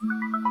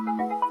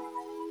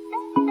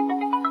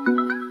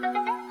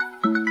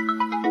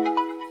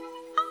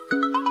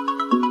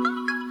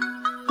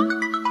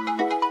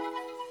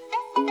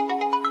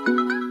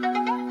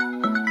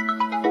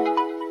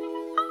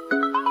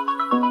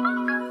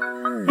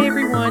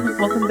everyone,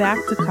 welcome back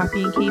to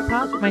Coffee and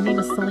K-Pop. My name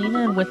is Selena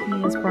and with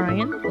me is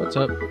Brian. What's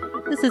up?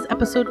 This is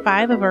episode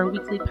 5 of our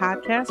weekly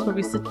podcast where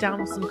we sit down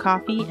with some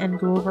coffee and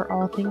go over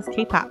all things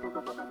K-Pop.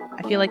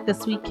 I feel like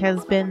this week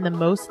has been the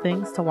most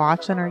things to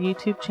watch on our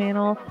YouTube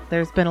channel.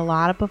 There's been a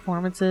lot of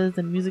performances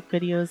and music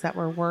videos that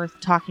were worth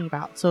talking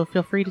about, so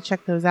feel free to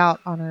check those out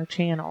on our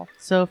channel.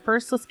 So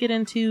first, let's get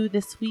into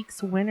this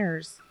week's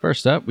winners.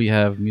 First up, we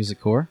have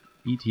Music Core.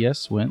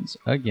 BTS wins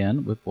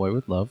again with Boy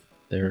With Love,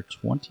 their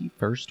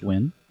 21st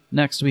win.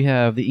 Next, we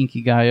have the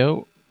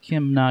Inkigayo,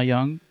 Kim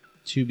Na-young,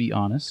 To Be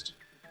Honest.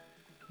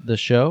 The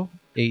Show,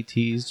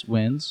 ATEEZ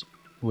wins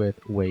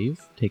with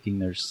Wave, taking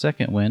their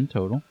second win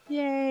total.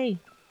 Yay!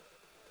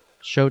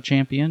 Show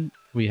champion,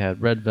 we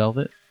had Red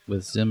Velvet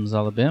with Zim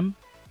Zalabim,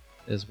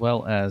 as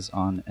well as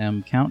on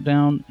M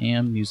Countdown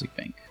and Music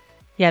Bank.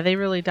 Yeah, they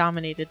really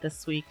dominated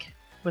this week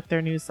with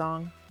their new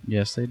song.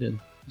 Yes, they did.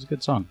 It was a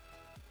good song.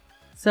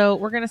 So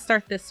we're going to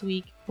start this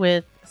week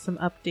with some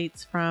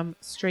updates from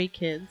Stray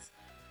Kids.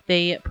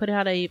 They put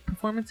out a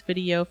performance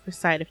video for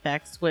Side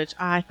Effects, which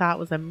I thought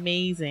was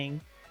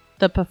amazing.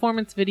 The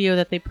performance video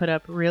that they put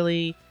up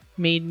really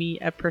made me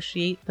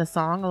appreciate the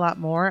song a lot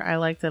more. I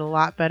liked it a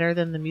lot better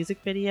than the music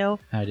video.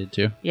 I did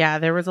too. Yeah,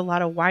 there was a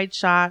lot of wide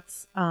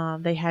shots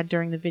they had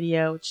during the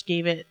video, which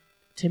gave it,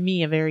 to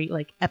me, a very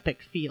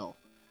epic feel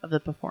of the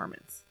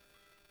performance.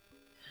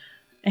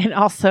 And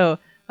also,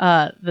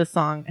 the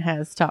song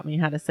has taught me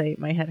how to say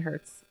 "my head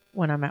hurts"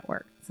 when I'm at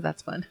work, so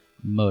that's fun.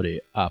 Mori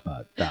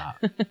Apata.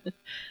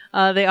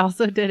 They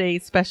also did a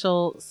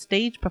special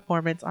stage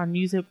performance on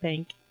Music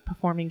Bank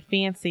performing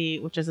Fancy,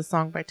 which is a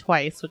song by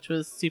Twice, which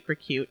was super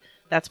cute.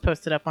 That's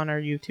posted up on our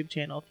YouTube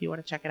channel if you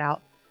want to check it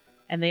out.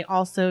 And they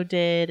also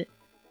did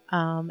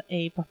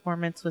a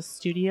performance with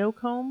Studio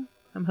Comb.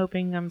 I'm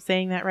hoping I'm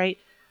saying that right.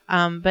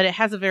 But it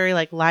has a very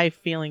live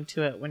feeling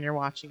to it when you're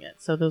watching it.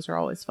 So those are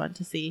always fun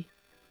to see.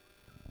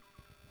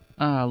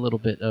 A little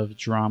bit of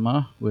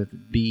drama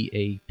with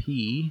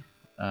BAP.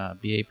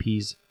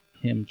 BAP's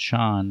Him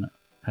Chan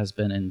has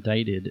been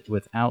indicted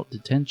without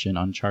detention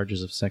on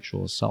charges of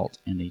sexual assault,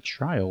 and a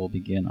trial will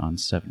begin on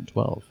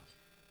 7/12.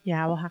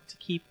 Yeah, we'll have to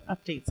keep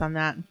updates on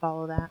that and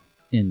follow that.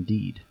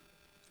 Indeed.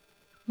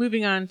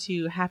 Moving on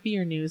to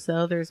happier news,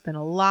 though, there's been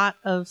a lot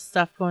of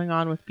stuff going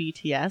on with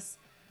BTS.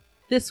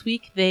 This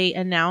week, they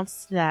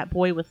announced that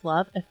Boy With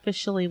Love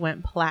officially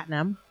went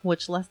platinum,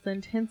 which less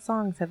than 10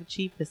 songs have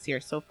achieved this year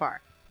so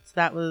far. So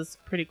that was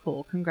pretty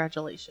cool.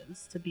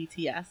 Congratulations to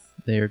BTS.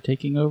 They are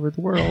taking over the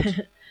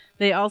world.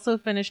 They also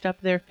finished up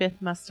their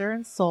 5th muster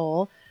in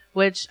Seoul,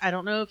 which I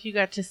don't know if you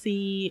got to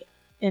see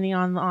any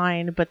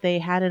online, but they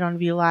had it on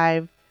V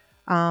Live.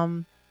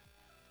 And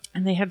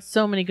they had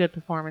so many good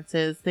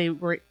performances. They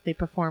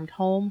performed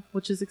Home,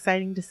 which is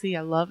exciting to see.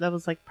 That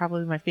was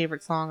probably my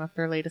favorite song off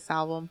their latest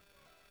album.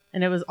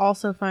 And it was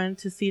also fun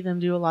to see them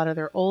do a lot of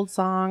their old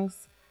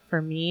songs.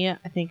 For me,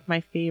 I think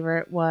my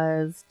favorite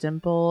was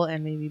Dimple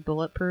and maybe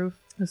Bulletproof.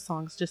 Those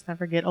songs just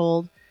never get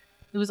old.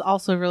 It was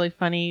also really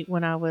funny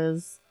when I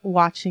was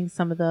watching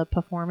some of the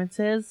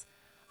performances.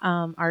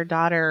 Our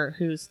daughter,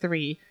 who's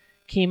 3,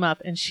 came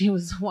up and she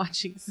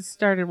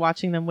started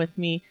watching them with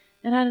me.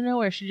 And out of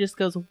nowhere, she just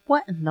goes,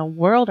 "What in the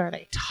world are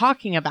they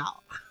talking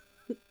about?"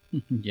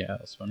 Yeah,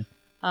 that's funny.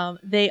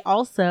 They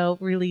also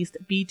released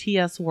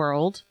BTS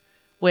World,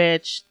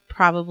 which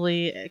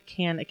probably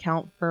can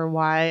account for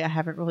why I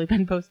haven't really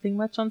been posting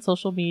much on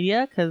social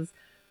media, because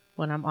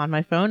when I'm on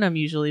my phone, I'm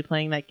usually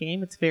playing that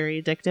game. It's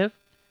very addictive.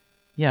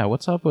 Yeah,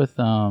 what's up with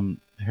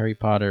Harry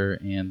Potter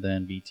and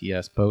then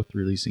BTS both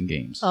releasing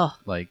games? Oh,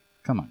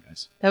 come on,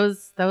 guys.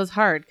 That was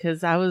hard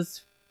because I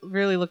was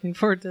really looking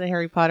forward to the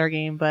Harry Potter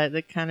game, but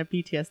the kind of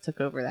BTS took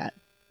over that.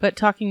 But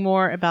talking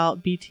more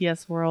about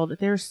BTS World,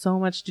 there's so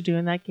much to do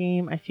in that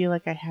game. I feel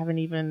like I haven't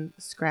even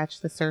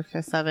scratched the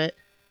surface of it.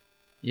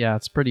 Yeah,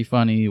 it's pretty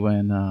funny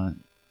when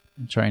I'm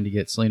trying to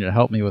get Selena to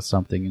help me with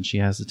something and she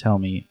has to tell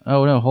me,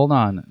 "Oh no, hold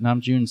on,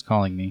 Namjoon's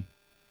calling me."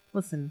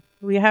 Listen,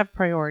 we have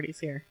priorities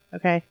here,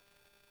 okay?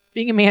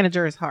 Being a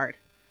manager is hard.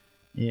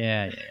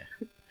 Yeah.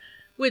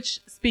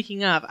 Which,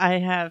 speaking of, I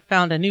have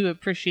found a new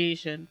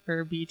appreciation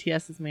for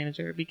BTS's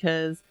manager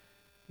because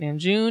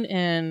Namjoon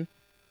and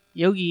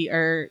Yogi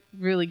are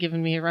really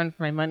giving me a run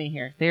for my money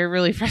here. They're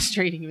really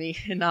frustrating me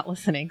and not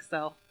listening,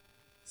 so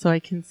I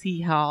can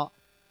see how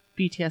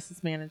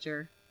BTS's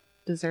manager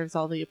deserves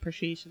all the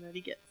appreciation that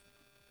he gets.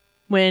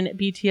 When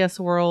BTS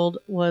World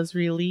was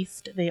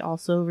released, they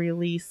also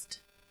released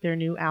their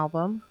new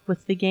album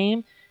with the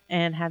game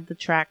and had the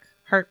track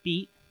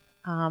Heartbeat.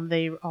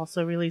 They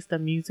also released a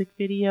music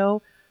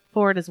video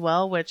for it as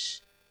well,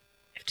 which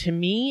to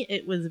me,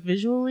 it was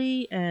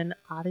visually and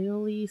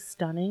audioly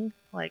stunning.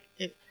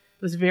 It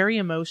was very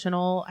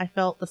emotional. I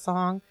felt the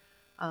song.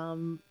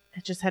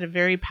 It just had a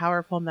very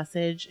powerful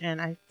message,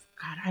 and I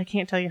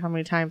can't tell you how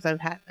many times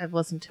I've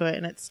listened to it,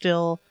 and it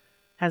still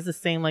has the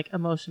same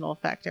emotional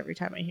effect every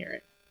time I hear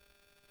it.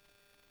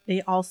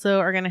 They also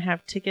are going to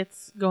have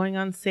tickets going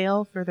on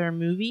sale for their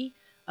movie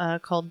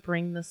called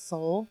Bring the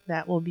Soul.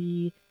 That will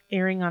be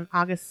airing on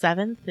August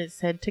 7th. It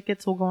said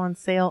tickets will go on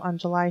sale on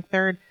July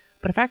 3rd,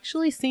 But I've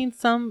actually seen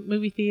some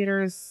movie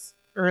theaters,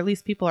 or at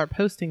least people are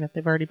posting that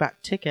they've already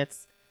bought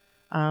tickets.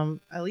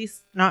 At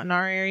least not in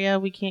our area.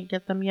 We can't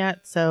get them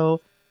yet.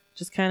 So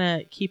just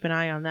kind of keep an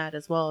eye on that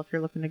as well if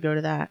you're looking to go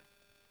to that.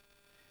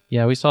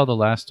 Yeah, we saw the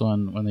last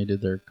one when they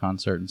did their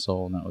concert in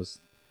Seoul, and that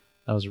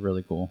was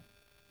really cool.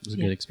 It was a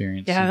good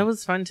experience. Yeah, that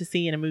was fun to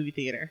see in a movie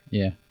theater.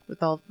 Yeah. With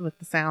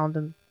the sound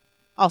and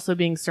also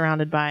being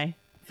surrounded by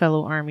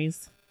fellow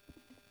armies.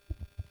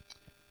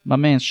 My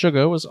man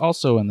Suga was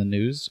also in the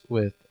news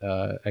with,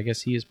 I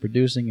guess he is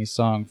producing a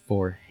song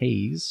for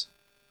Hayes.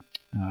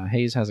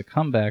 Hayes has a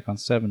comeback on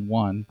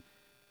 7/1,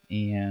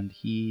 and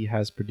he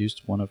has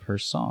produced one of her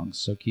songs,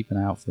 so keep an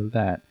eye out for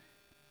that.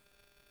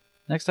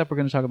 Next up, we're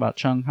going to talk about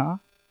Chung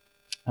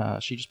Ha.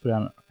 She just put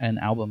out an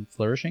album,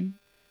 Flourishing.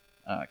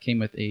 Came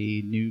with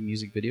a new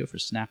music video for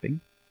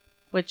Snapping.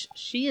 Which,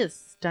 she is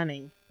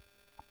stunning.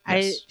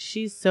 Yes.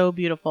 She's so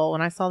beautiful.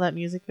 When I saw that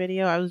music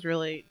video, I was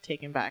really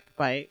taken back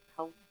by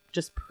how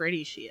just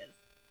pretty she is.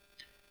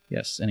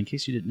 Yes, and in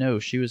case you didn't know,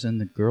 she was in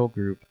the girl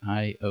group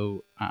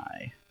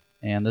IOI.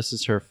 And this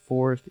is her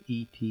 4th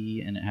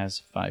EP, and it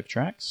has 5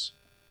 tracks.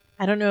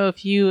 I don't know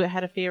if you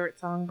had a favorite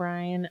song,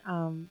 Brian,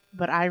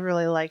 but I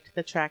really liked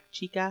the track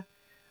Chica.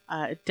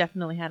 It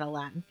definitely had a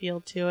Latin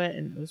feel to it,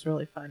 and it was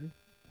really fun.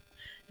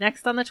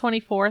 Next, on the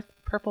 24th,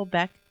 Purple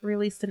Beck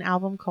released an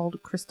album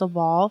called Crystal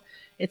Ball.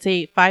 It's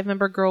a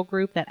 5-member girl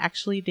group that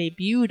actually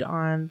debuted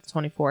on the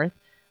 24th.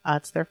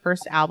 It's their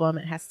first album.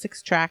 It has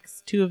 6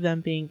 tracks, 2 of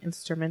them being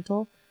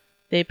instrumental.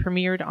 They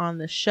premiered on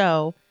the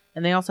show,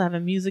 and they also have a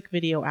music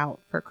video out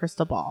for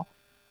Crystal Ball.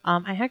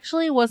 I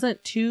actually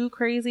wasn't too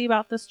crazy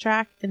about this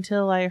track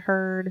until I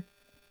heard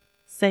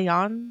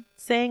Seon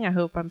sing. I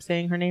hope I'm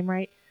saying her name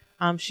right.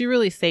 She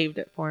really saved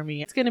it for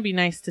me. It's going to be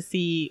nice to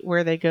see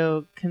where they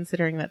go,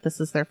 considering that this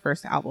is their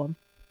first album.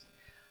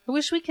 I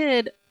wish we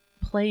could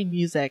play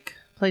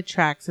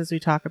tracks as we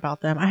talk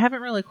about them. I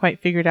haven't really quite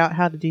figured out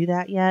how to do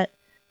that yet.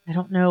 I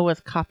don't know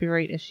with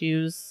copyright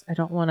issues. I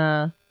don't want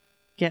to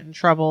get in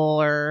trouble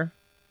or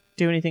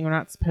do anything we're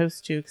not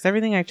supposed to, because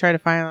everything I try to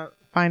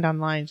find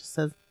online just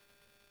says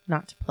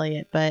not to play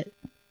it, but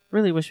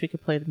really wish we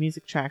could play the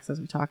music tracks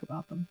as we talk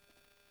about them.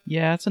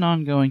 Yeah, it's an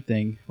ongoing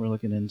thing we're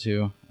looking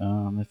into.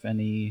 If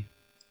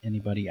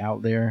anybody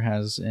out there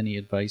has any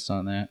advice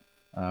on that,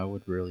 I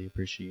would really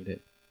appreciate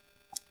it.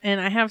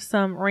 And I have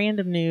some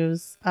random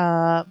news,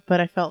 but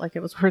I felt like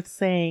it was worth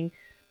saying.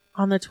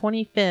 On the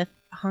 25th,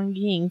 Hong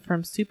Ying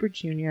from Super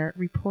Junior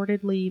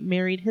reportedly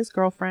married his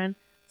girlfriend,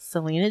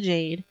 Selena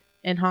Jade,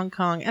 in Hong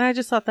Kong. And I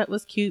just thought that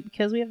was cute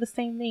because we have the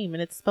same name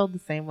and it's spelled the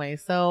same way.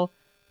 So,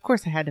 of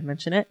course, I had to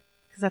mention it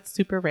because that's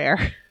super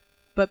rare.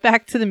 But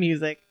back to the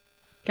music.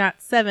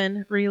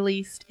 GOT7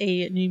 released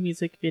a new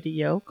music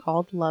video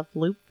called Love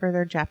Loop for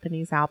their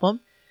Japanese album.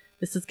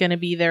 This is going to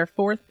be their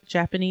 4th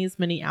Japanese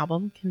mini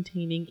album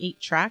containing 8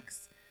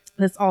 tracks.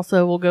 This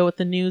also will go with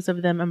the news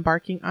of them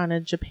embarking on a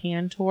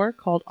Japan tour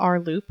called R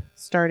Loop,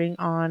 starting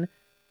on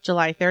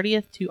July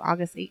 30th to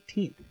August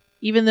 18th.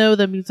 Even though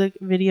the music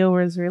video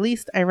was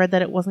released, I read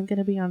that it wasn't going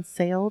to be on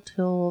sale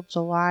till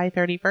July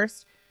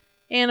 31st.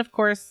 And of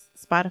course,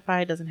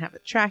 Spotify doesn't have the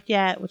track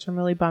yet, which I'm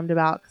really bummed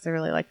about because I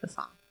really like the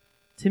song.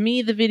 To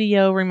me, the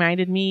video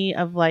reminded me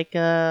of like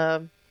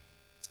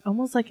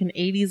almost like an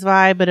 80s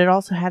vibe, but it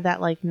also had that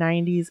like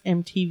 90s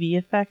MTV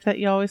effect that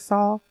you always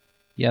saw.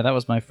 Yeah, that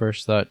was my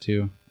first thought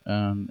too.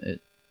 It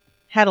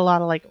had a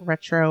lot of like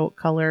retro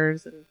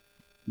colors.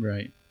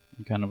 Right.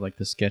 And kind of like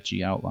the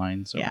sketchy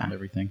outlines around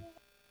everything.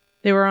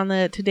 They were on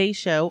the Today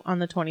Show on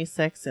the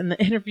 26th, and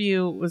the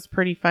interview was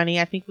pretty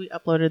funny. I think we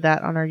uploaded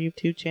that on our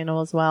YouTube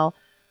channel as well.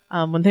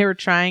 When they were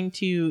trying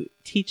to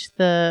teach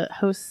the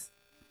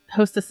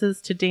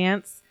hostesses to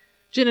dance,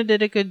 Jenna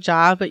did a good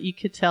job, but you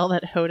could tell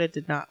that Hoda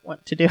did not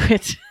want to do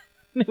it.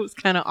 It was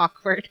kind of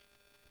awkward.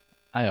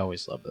 I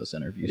always love those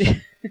interviews.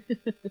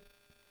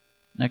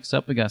 Next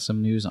up, we got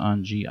some news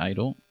on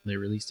G-Idol. They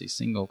released a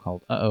single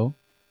called Uh-Oh.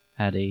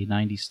 Had a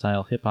 90s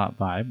style hip-hop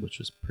vibe, which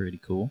was pretty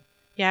cool.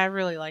 Yeah, I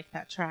really like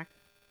that track.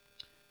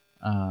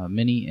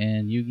 Minnie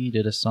and Yugi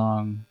did a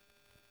song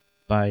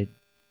by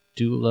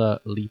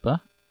Dua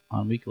Lipa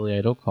on Weekly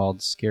Idol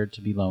called Scared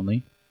to Be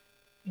Lonely.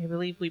 I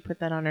believe we put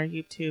that on our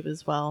YouTube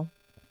as well.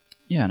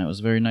 Yeah, and it was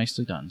very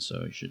nicely done,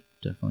 so you should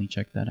definitely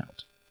check that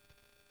out.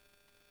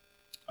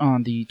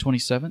 On the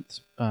 27th,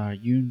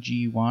 Yoon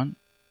Ji-won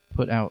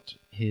put out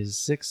his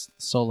 6th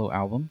solo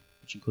album,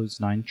 which includes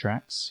 9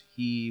 tracks.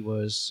 He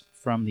was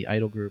from the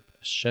idol group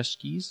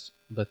Sheshkis,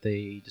 but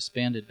they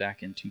disbanded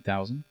back in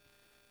 2000.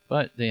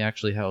 But they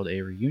actually held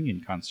a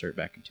reunion concert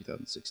back in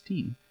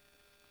 2016.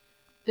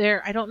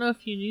 I don't know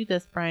if you knew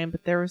this, Brian,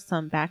 but there was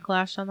some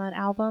backlash on that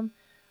album.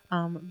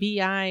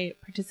 B.I.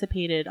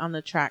 participated on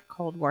the track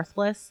called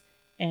Worthless,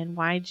 and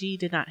YG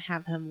did not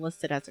have him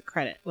listed as a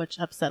credit, which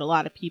upset a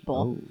lot of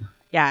people. Oh.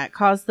 Yeah, it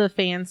caused the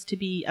fans to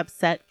be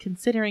upset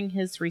considering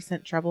his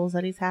recent troubles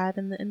that he's had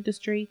in the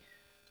industry.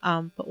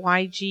 But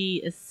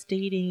YG is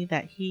stating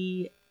that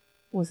he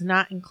was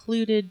not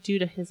included due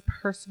to his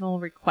personal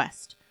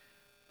request.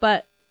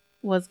 But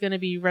was going to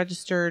be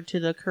registered to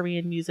the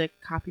Korean Music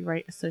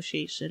Copyright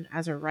Association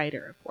as a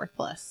writer of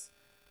Worthless.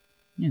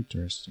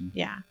 Interesting.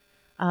 Yeah.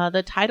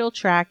 The title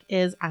track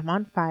is I'm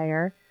on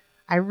Fire.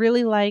 I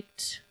really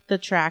liked the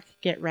track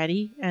Get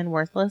Ready and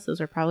Worthless. Those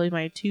are probably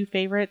my two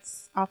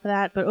favorites off of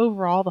that. But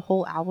overall, the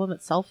whole album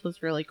itself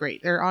was really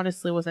great. There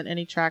honestly wasn't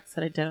any tracks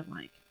that I didn't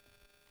like.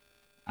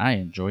 I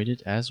enjoyed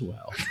it as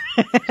well.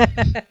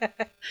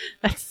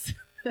 That's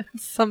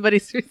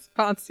somebody's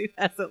response who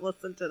hasn't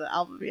listened to the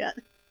album yet.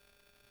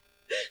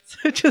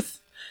 So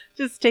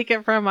just take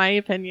it from my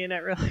opinion.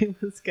 It really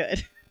was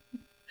good.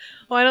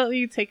 Why don't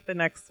you take the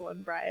next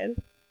one,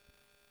 Brian?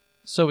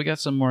 So we got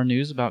some more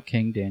news about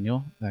King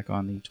Daniel back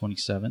on the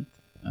 27th.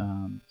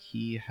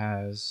 He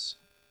has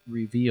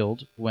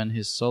revealed when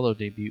his solo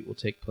debut will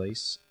take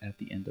place at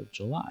the end of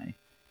July.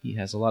 He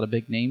has a lot of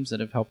big names that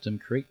have helped him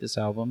create this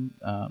album.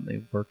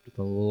 They've worked with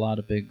a lot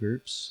of big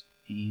groups,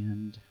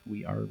 and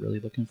we are really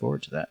looking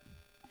forward to that.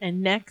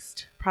 And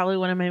next, probably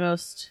one of my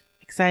most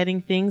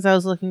exciting things I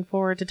was looking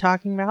forward to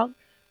talking about,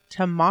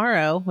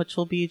 tomorrow, which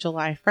will be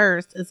July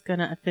 1st, is going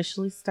to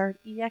officially start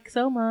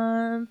EXO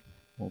month.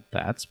 Well,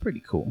 that's pretty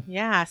cool.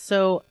 Yeah,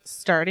 so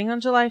starting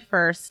on July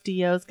 1st,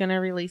 Dio is going to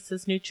release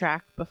his new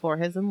track before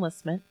his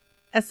enlistment.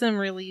 SM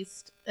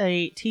released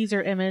a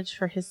teaser image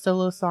for his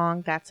solo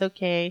song, That's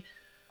Okay,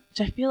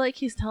 which I feel like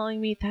he's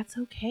telling me, that's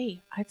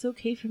okay. It's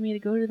okay for me to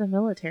go to the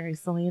military,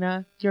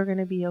 Selena. You're going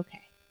to be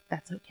okay.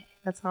 That's okay.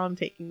 That's how I'm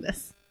taking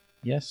this.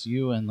 Yes,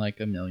 you and like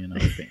a million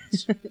other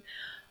fans.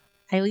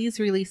 Ali's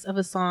release of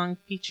a song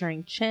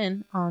featuring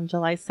Chin on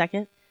July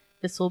 2nd.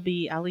 This will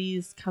be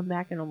Ali's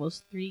comeback in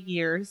almost 3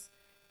 years.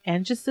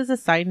 And just as a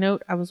side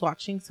note, I was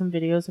watching some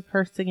videos of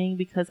her singing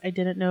because I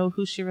didn't know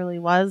who she really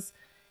was.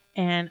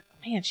 And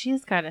man,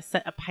 she's got a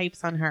set of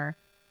pipes on her.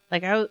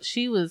 Like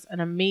she was an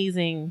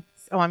amazing,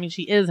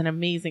 she is an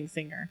amazing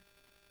singer.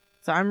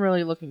 So I'm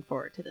really looking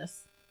forward to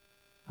this.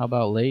 How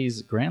about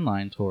Lay's Grand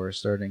Line tour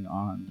starting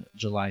on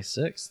July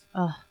 6th?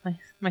 Oh,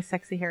 my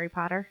sexy Harry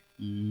Potter.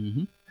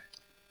 Mm-hmm.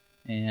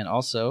 And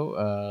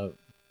also,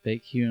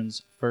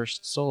 Baekhyun's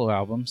first solo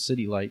album,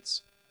 City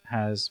Lights,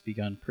 has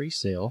begun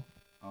pre-sale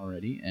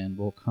already and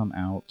will come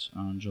out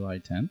on July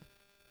 10th.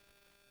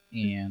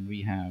 And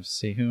we have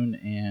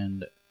Sehun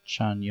and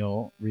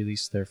Chanyeol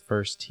released their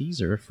first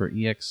teaser for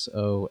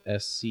EXO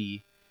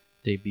SC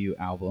debut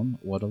album,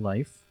 What a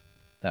Life.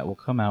 That will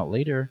come out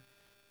later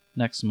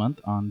next month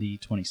on the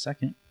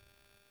 22nd.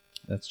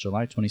 That's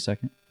July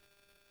 22nd.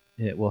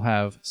 It will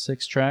have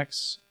 6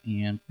 tracks,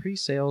 and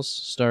pre-sales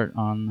started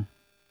on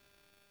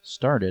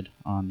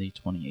the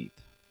 28th.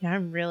 Yeah,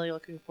 I'm really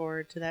looking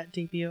forward to that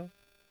debut.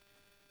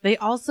 They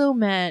also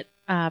met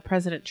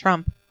President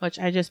Trump, which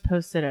I just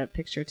posted a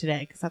picture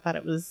today because I thought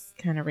it was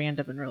kind of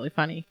random and really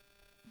funny.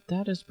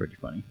 That is pretty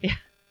funny. Yeah.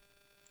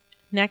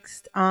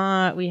 Next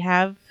on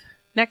the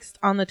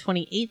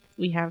 28th,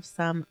 we have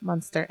some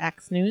Monster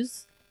X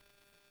news.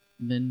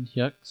 Min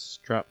Hyuk's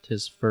dropped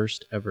his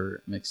first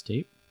ever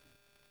mixtape.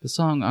 The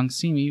song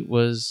Angsimi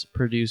was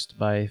produced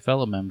by a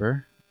fellow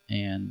member,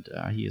 and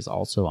he is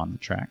also on the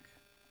track.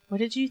 What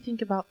did you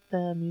think about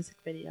the music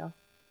video?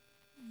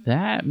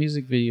 That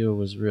music video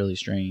was really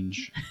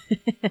strange.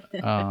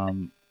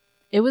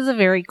 It was a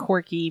very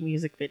quirky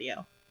music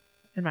video,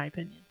 in my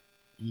opinion.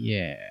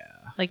 Yeah.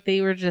 Like,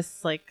 they were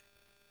just, like,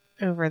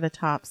 over the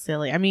top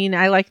silly. I mean,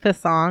 I like the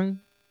song,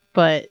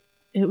 but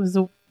it was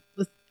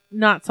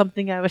not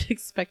something I would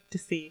expect to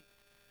see.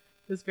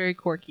 It was very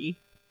quirky.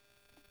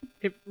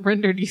 It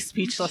rendered you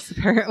speechless,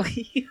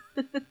 apparently.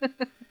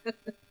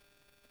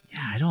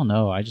 Yeah, I don't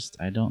know. I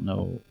don't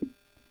know.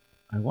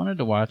 I wanted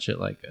to watch it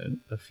like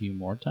a few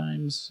more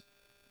times,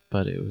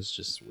 but it was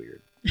just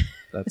weird.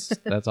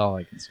 That's all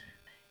I can say.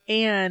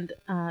 And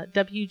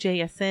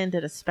WJSN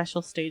did a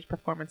special stage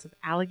performance of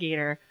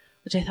Alligator,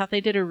 which I thought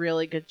they did a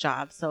really good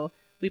job. So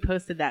we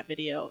posted that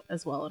video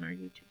as well on our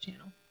YouTube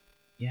channel.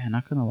 Yeah,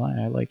 not gonna lie,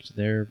 I liked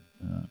their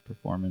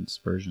performance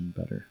version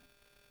better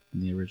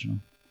than the original.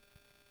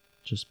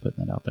 Just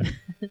putting that out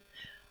there.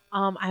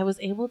 I was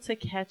able to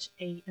catch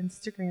a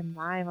Instagram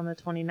live on the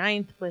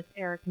 29th with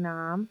Eric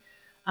Nam,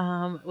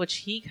 which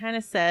he kind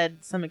of said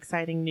some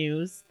exciting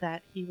news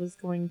that he was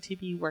going to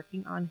be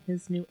working on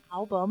his new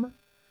album.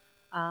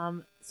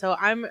 So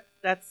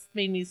that's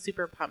made me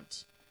super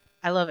pumped.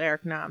 I love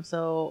Eric Nam,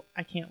 so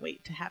I can't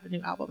wait to have a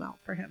new album out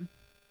for him.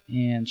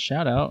 And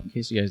shout out, in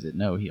case you guys didn't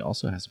know, he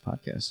also has a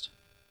podcast,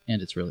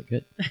 and it's really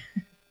good.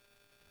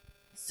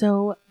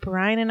 So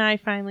Brian and I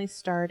finally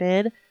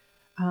started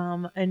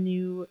a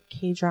new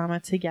K-drama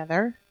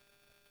together.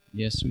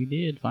 Yes, we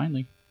did,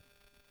 finally.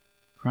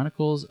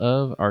 Chronicles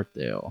of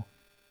Arthdale.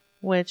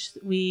 Which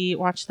we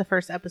watched the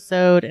first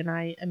episode, and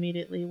I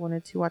immediately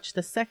wanted to watch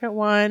the second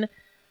one.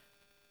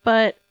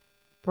 But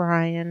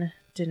Brian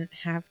didn't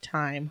have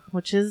time,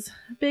 which is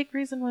a big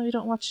reason why we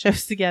don't watch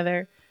shows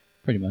together.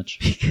 Pretty much.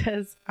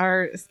 Because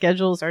our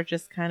schedules are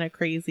just kind of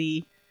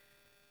crazy.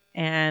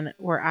 And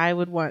where I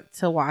would want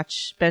to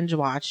binge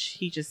watch,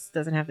 he just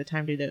doesn't have the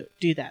time to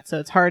do that. So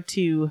it's hard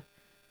to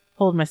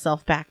hold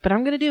myself back. But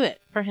I'm going to do it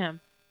for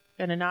him.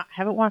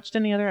 Haven't watched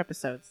any other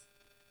episodes.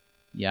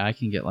 Yeah, I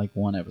can get like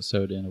one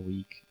episode in a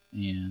week,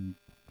 and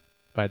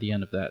by the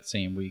end of that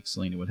same week,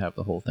 Selena would have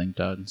the whole thing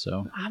done.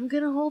 So I'm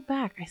going to hold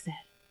back, I said.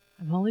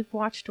 I've only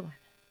watched one.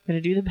 I'm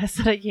going to do the best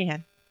that I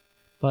can.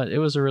 But it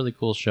was a really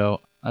cool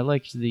show. I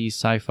liked the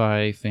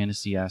sci-fi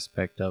fantasy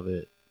aspect of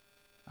it.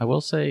 I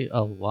will say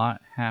a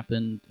lot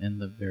happened in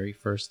the very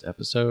first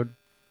episode.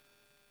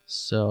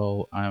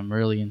 So I'm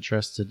really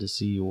interested to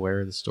see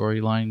where the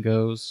storyline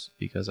goes,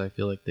 because I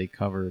feel like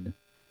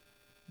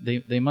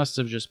they must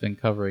have just been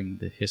covering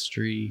the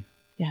history.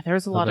 Yeah,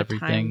 there's a lot of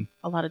everything.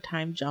 a lot of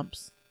time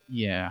jumps.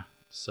 Yeah,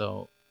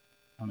 so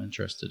I'm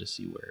interested to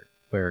see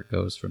where it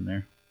goes from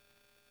there.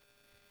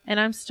 And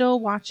I'm still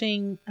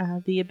watching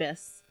The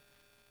Abyss,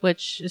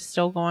 which is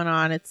still going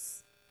on.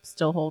 It's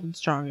still holding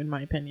strong, in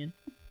my opinion.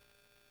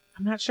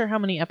 I'm not sure how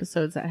many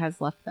episodes that has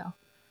left, though.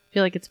 I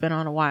feel like it's been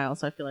on a while,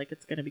 so I feel like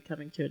it's going to be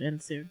coming to an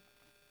end soon.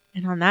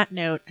 And on that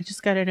note, I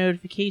just got a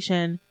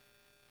notification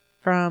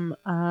from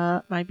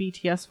my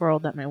BTS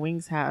world that my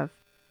wings have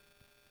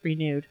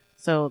renewed.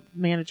 So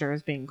manager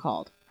is being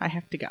called. I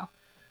have to go.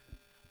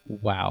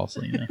 Wow,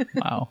 Selena.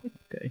 Wow.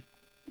 Okay.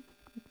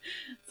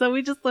 So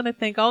we just want to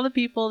thank all the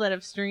people that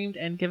have streamed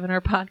and given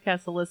our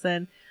podcast a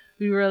listen.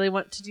 We really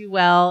want to do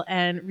well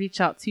and reach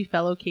out to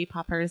fellow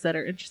K-poppers that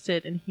are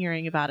interested in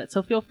hearing about it.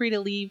 So feel free to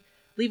leave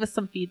us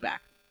some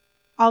feedback.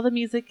 All the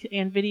music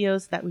and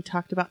videos that we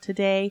talked about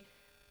today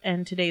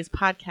and today's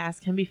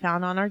podcast can be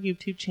found on our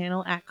YouTube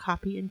channel at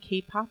Copy and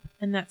K-pop,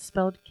 and that's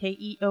spelled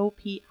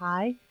Keopi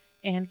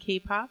and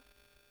K-pop.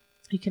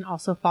 You can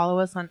also follow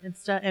us on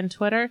Insta and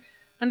Twitter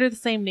under the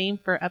same name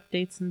for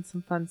updates and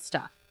some fun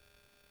stuff.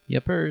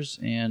 Yepers,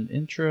 and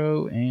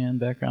intro and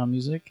background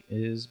music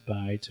is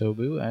by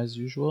Tobu as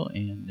usual,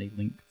 and a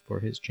link for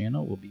his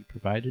channel will be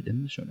provided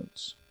in the show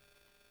notes.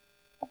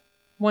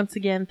 Once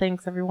again,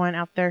 thanks everyone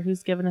out there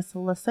who's given us a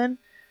listen.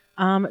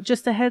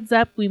 Just a heads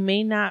up, we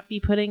may not be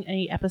putting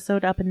any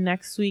episode up in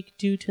next week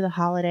due to the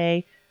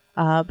holiday,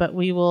 but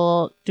we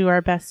will do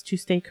our best to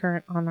stay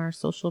current on our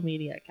social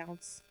media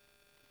accounts.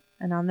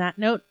 And on that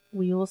note,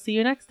 we will see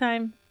you next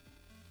time.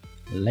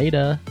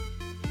 Later.